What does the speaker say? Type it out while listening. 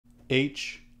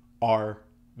HRV,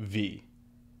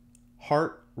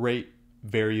 heart rate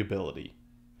variability.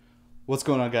 What's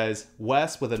going on, guys?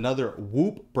 Wes with another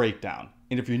Whoop breakdown.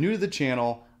 And if you're new to the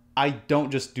channel, I don't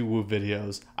just do Whoop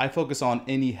videos. I focus on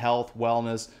any health,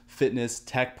 wellness, fitness,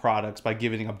 tech products by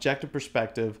giving objective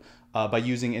perspective by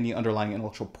using any underlying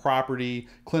intellectual property,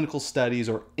 clinical studies,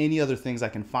 or any other things I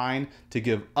can find to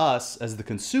give us as the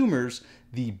consumers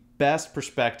the best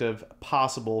perspective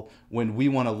possible when we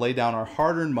want to lay down our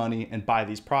hard-earned money and buy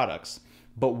these products.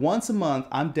 But once a month,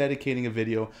 I'm dedicating a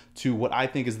video to what I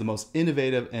think is the most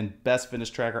innovative and best fitness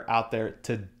tracker out there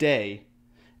today,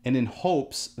 and in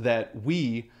hopes that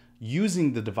we,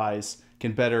 using the device,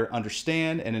 can better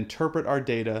understand and interpret our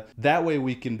data. That way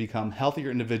we can become healthier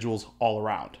individuals all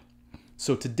around.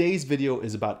 So today's video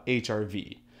is about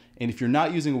HRV. And if you're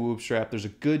not using a Whoop strap, there's a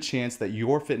good chance that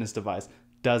your fitness device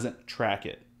doesn't track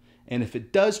it. And if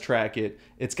it does track it,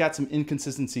 it's got some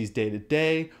inconsistencies day to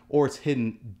day, or it's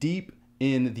hidden deep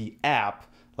in the app,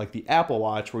 like the Apple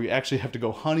Watch, where you actually have to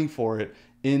go hunting for it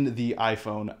in the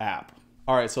iPhone app.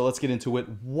 All right, so let's get into it.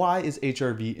 Why is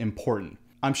HRV important?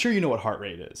 I'm sure you know what heart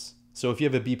rate is. So if you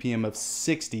have a BPM of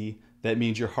 60, that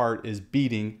means your heart is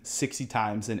beating 60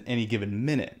 times in any given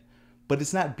minute. But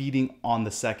it's not beating on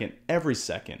the second every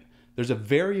second. There's a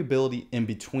variability in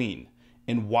between.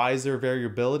 And why is there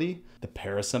variability? The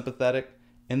parasympathetic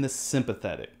and the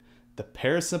sympathetic. The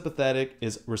parasympathetic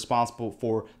is responsible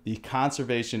for the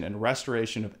conservation and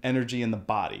restoration of energy in the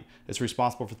body. It's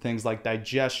responsible for things like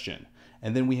digestion.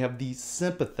 And then we have the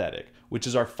sympathetic, which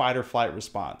is our fight or flight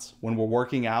response. When we're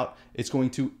working out, it's going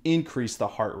to increase the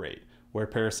heart rate, where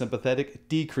parasympathetic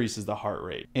decreases the heart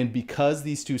rate. And because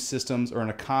these two systems are in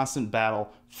a constant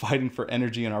battle fighting for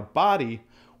energy in our body,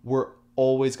 we're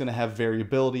always going to have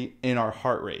variability in our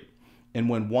heart rate. And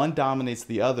when one dominates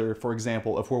the other, for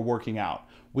example, if we're working out,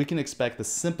 we can expect the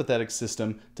sympathetic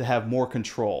system to have more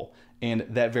control, and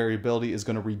that variability is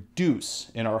going to reduce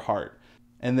in our heart.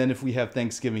 And then if we have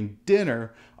Thanksgiving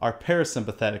dinner, our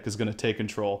parasympathetic is going to take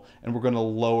control, and we're going to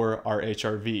lower our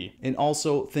HRV. And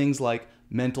also things like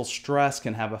mental stress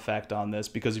can have effect on this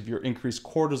because of your increased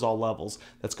cortisol levels.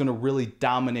 That's going to really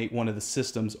dominate one of the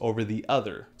systems over the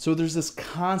other. So there's this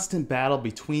constant battle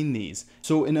between these.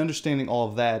 So in understanding all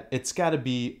of that, it's got to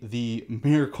be the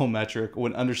miracle metric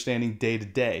when understanding day to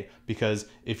day, because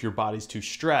if your body's too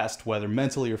stressed, whether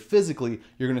mentally or physically,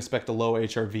 you're going to expect a low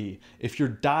HRV. If your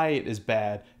diet is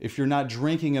bad, if you're not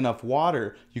drinking enough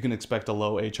water, you can expect a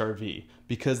low HRV,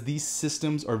 because these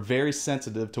systems are very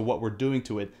sensitive to what we're doing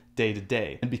to it day to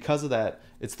day. And because of that,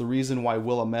 it's the reason why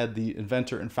Will Ahmed, the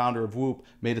inventor and founder of Whoop,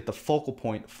 made it the focal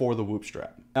point for the Whoop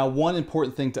strap. Now, one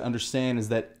important thing to understand is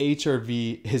that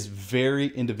HRV is very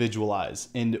individualized.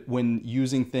 And when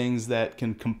using things that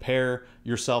can compare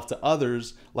yourself to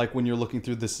others, like when you're looking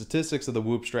through the statistics of the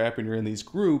Whoop strap and you're in these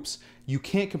groups, you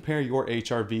can't compare your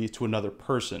HRV to another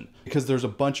person, because there's a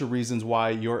bunch of reasons why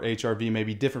your HRV may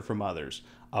be different from others.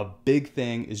 A big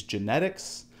thing is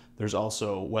genetics. There's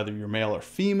also whether you're male or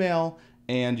female,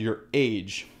 and your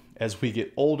age. As we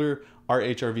get older, our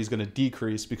HRV is going to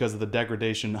decrease because of the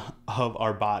degradation of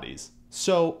our bodies.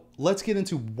 So let's get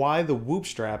into why the Whoop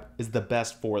strap is the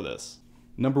best for this.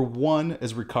 Number one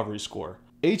is recovery score.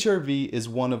 HRV is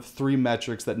one of three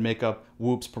metrics that make up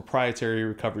Whoop's proprietary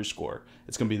recovery score.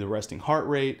 It's going to be the resting heart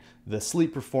rate, the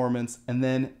sleep performance, and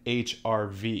then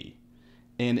HRV.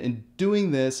 And in doing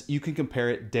this, you can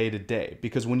compare it day to day,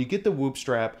 because when you get the Whoop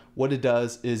strap, what it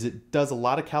does is it does a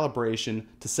lot of calibration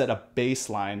to set a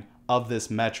baseline of this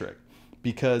metric.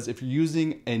 Because if you're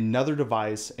using another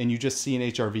device and you just see an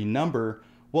HRV number,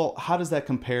 well, how does that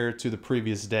compare to the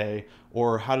previous day?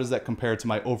 Or how does that compare to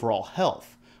my overall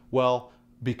health? Well,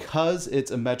 because it's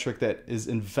a metric that is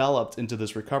enveloped into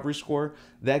this recovery score,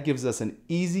 that gives us an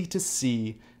easy to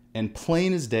see and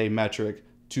plain as day metric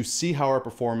to see how our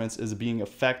performance is being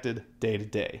affected day to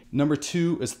day. Number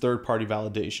two is third-party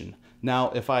validation.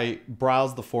 Now, if I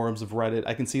browse the forums of Reddit,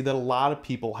 I can see that a lot of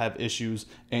people have issues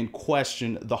and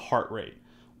question the heart rate.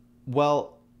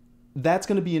 Well, that's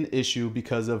going to be an issue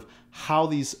because of how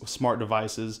these smart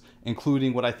devices,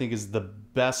 including what I think is the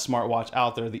best smartwatch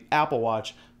out there, the Apple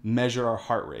Watch, measure our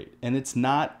heart rate. And it's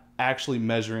not actually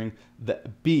measuring the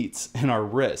beats in our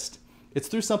wrist. It's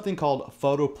through something called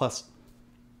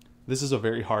this is a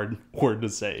very hard word to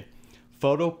say,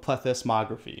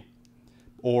 photoplethysmography,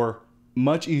 or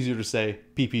much easier to say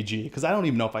PPG, because I don't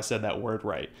even know if I said that word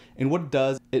right. And what it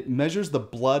does, it measures the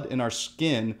blood in our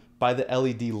skin by the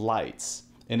LED lights,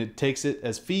 and it takes it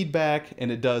as feedback, and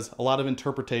it does a lot of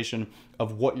interpretation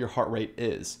of what your heart rate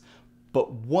is.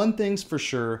 But one thing's for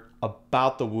sure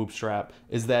about the Whoop strap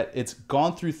is that it's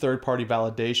gone through third-party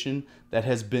validation that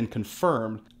has been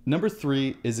confirmed Number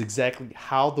 3 is exactly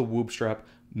how the Whoop strap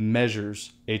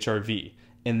measures HRV.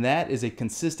 And that is a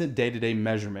consistent day-to-day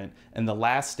measurement in the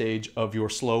last stage of your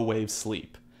slow wave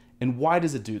sleep. And why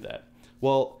does it do that?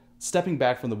 Well, stepping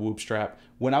back from the Whoop strap,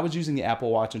 when I was using the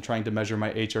Apple Watch and trying to measure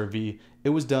my HRV, it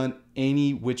was done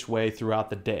any which way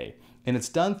throughout the day. And it's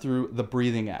done through the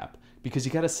breathing app because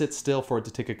you got to sit still for it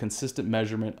to take a consistent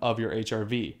measurement of your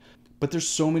HRV. But there's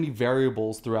so many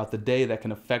variables throughout the day that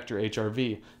can affect your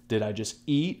HRV. Did I just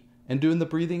eat and doing the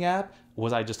breathing app?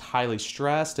 Was I just highly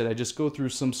stressed? Did I just go through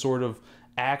some sort of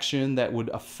action that would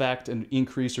affect and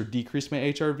increase or decrease my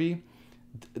HRV?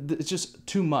 It's just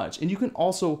too much. And you can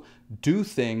also do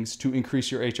things to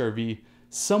increase your HRV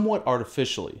somewhat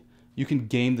artificially. You can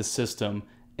game the system,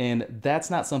 and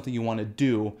that's not something you want to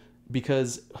do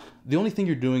because the only thing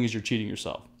you're doing is you're cheating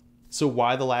yourself. So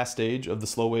why the last stage of the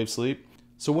slow wave sleep?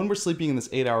 So when we're sleeping in this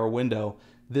 8-hour window,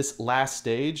 this last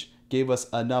stage gave us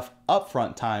enough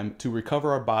upfront time to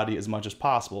recover our body as much as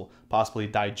possible, possibly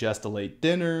digest a late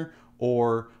dinner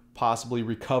or possibly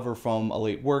recover from a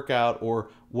late workout or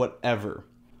whatever.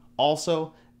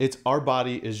 Also, our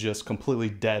body is just completely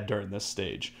dead during this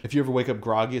stage. If you ever wake up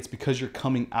groggy, it's because you're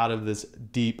coming out of this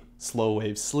deep, slow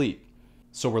wave sleep.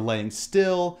 So we're laying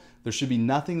still, there should be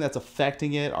nothing that's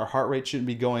affecting it, our heart rate shouldn't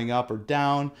be going up or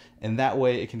down, and that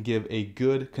way it can give a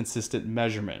good, consistent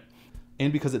measurement.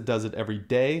 And because it does it every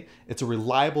day, it's a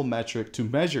reliable metric to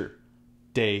measure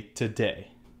day to day.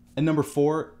 And number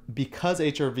 4, because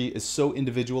HRV is so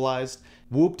individualized,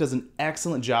 Whoop does an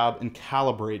excellent job in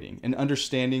calibrating and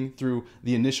understanding through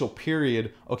the initial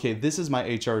period, okay, this is my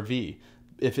HRV.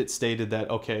 If it stated that,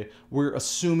 okay, we're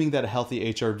assuming that a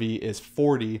healthy HRV is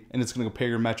 40 and it's gonna compare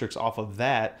your metrics off of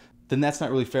that, then that's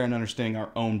not really fair in understanding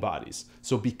our own bodies.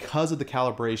 So because of the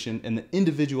calibration and the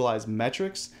individualized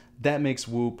metrics, that makes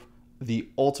Whoop the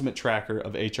ultimate tracker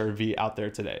of HRV out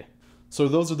there today. So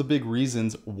those are the big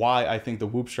reasons why I think the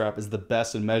Whoop strap is the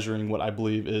best in measuring what I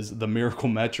believe is the miracle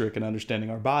metric in understanding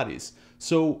our bodies.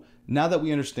 So now that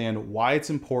we understand why it's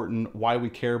important, why we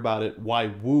care about it, why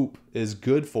Whoop is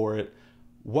good for it,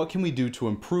 what can we do to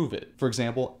improve it? For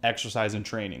example, exercise and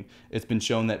training. It's been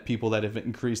shown that people that have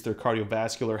increased their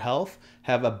cardiovascular health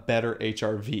have a better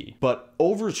HRV. But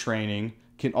overtraining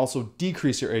can also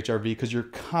decrease your HRV because you're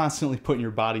constantly putting your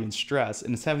body in stress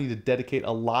and it's having to dedicate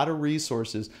a lot of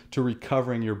resources to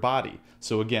recovering your body.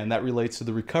 So again, that relates to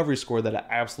the recovery score that I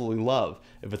absolutely love.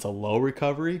 If it's a low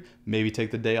recovery, maybe take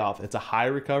the day off. It's a high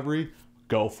recovery,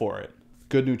 go for it.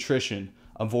 Good nutrition,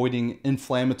 avoiding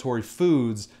inflammatory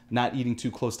foods, not eating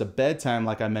too close to bedtime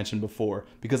like I mentioned before,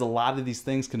 because a lot of these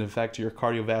things can affect your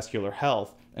cardiovascular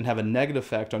health and have a negative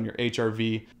effect on your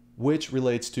HRV, which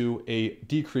relates to a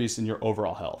decrease in your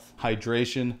overall health.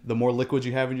 Hydration, the more liquid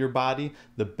you have in your body,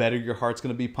 the better your heart's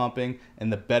gonna be pumping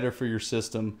and the better for your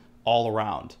system all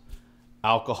around.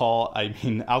 Alcohol,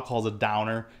 alcohol's a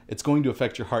downer. It's going to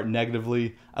affect your heart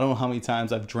negatively. I don't know how many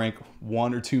times I've drank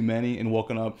one or too many and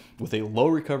woken up with a low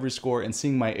recovery score and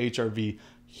seeing my HRV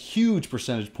huge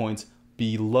percentage points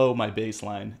below my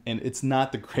baseline, and it's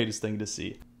not the greatest thing to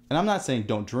see. And I'm not saying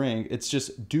don't drink, it's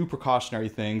just do precautionary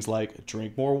things like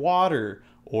drink more water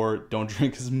or don't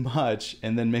drink as much,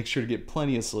 and then make sure to get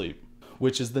plenty of sleep,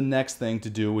 which is the next thing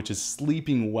to do, which is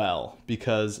sleeping well,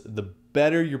 because the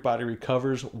better your body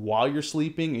recovers while you're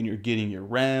sleeping and you're getting your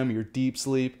REM, your deep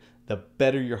sleep, the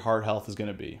better your heart health is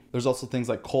gonna be. There's also things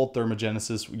like cold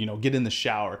thermogenesis, get in the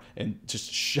shower and just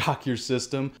shock your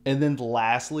system. And then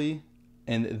lastly,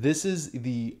 and this is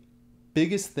the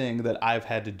biggest thing that I've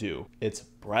had to do, it's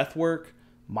breath work,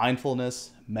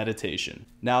 mindfulness, meditation.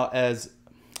 Now, as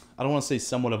I don't want to say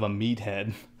somewhat of a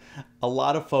meathead, a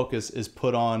lot of focus is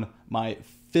put on my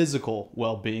physical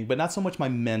well-being, but not so much my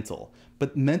mental.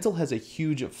 But mental has a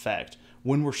huge effect.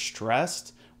 When we're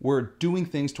stressed, we're doing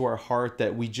things to our heart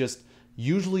that we just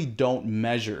usually don't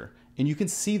measure. And you can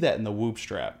see that in the Whoop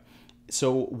strap.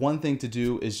 So one thing to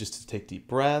do is just to take deep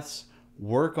breaths,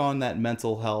 work on that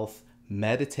mental health,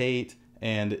 meditate,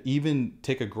 and even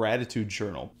take a gratitude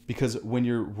journal, because when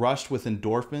you're rushed with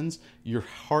endorphins, your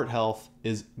heart health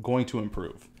is going to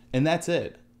improve. And that's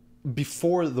it.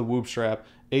 Before the Whoop strap,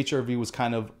 HRV was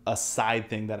kind of a side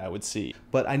thing that I would see,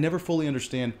 but I never fully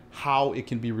understand how it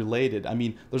can be related. I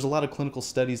mean, there's a lot of clinical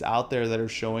studies out there that are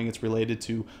showing it's related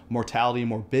to mortality and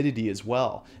morbidity as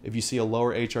well. If you see a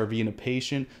lower HRV in a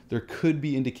patient, there could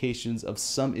be indications of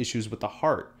some issues with the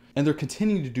heart. And they're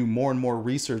continuing to do more and more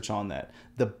research on that.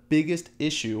 The biggest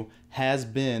issue has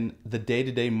been the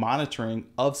day-to-day monitoring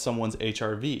of someone's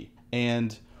HRV.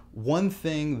 And one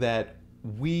thing that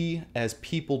we as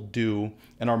people do,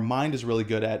 and our mind is really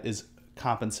good at, is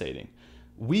compensating.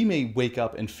 We may wake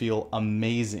up and feel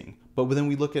amazing, but then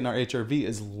we look at our HRV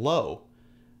is low.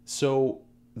 So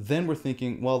then we're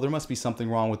thinking, well, there must be something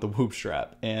wrong with the Whoop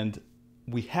strap. And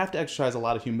we have to exercise a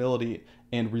lot of humility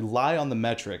and rely on the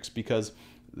metrics, because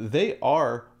they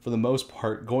are, for the most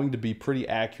part, going to be pretty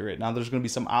accurate. Now, there's going to be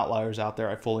some outliers out there,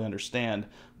 I fully understand,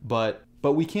 but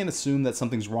we can't assume that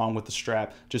something's wrong with the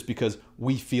strap just because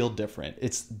we feel different.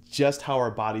 It's just how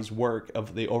our bodies work,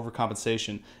 of the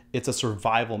overcompensation. It's a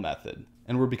survival method,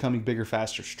 and we're becoming bigger,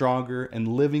 faster, stronger, and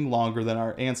living longer than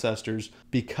our ancestors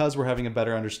because we're having a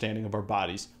better understanding of our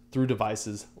bodies through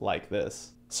devices like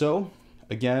this. So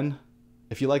again,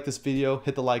 if you like this video,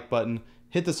 hit the like button,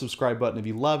 hit the subscribe button if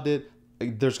you loved it.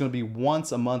 There's going to be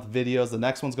once a month videos. The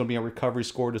next one's going to be a recovery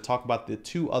score to talk about the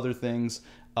two other things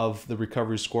of the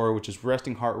recovery score, which is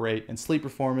resting heart rate and sleep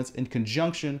performance in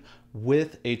conjunction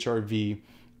with HRV.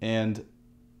 And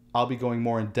I'll be going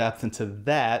more in depth into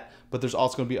that, but there's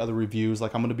also going to be other reviews.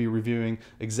 Like, I'm going to be reviewing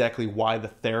exactly why the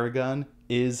Theragun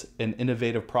is an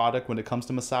innovative product when it comes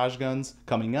to massage guns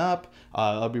coming up.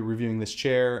 I'll be reviewing this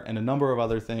chair and a number of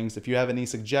other things. If you have any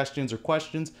suggestions or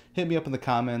questions, hit me up in the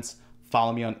comments.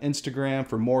 Follow me on Instagram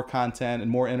for more content and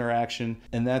more interaction.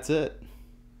 And that's it.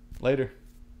 Later.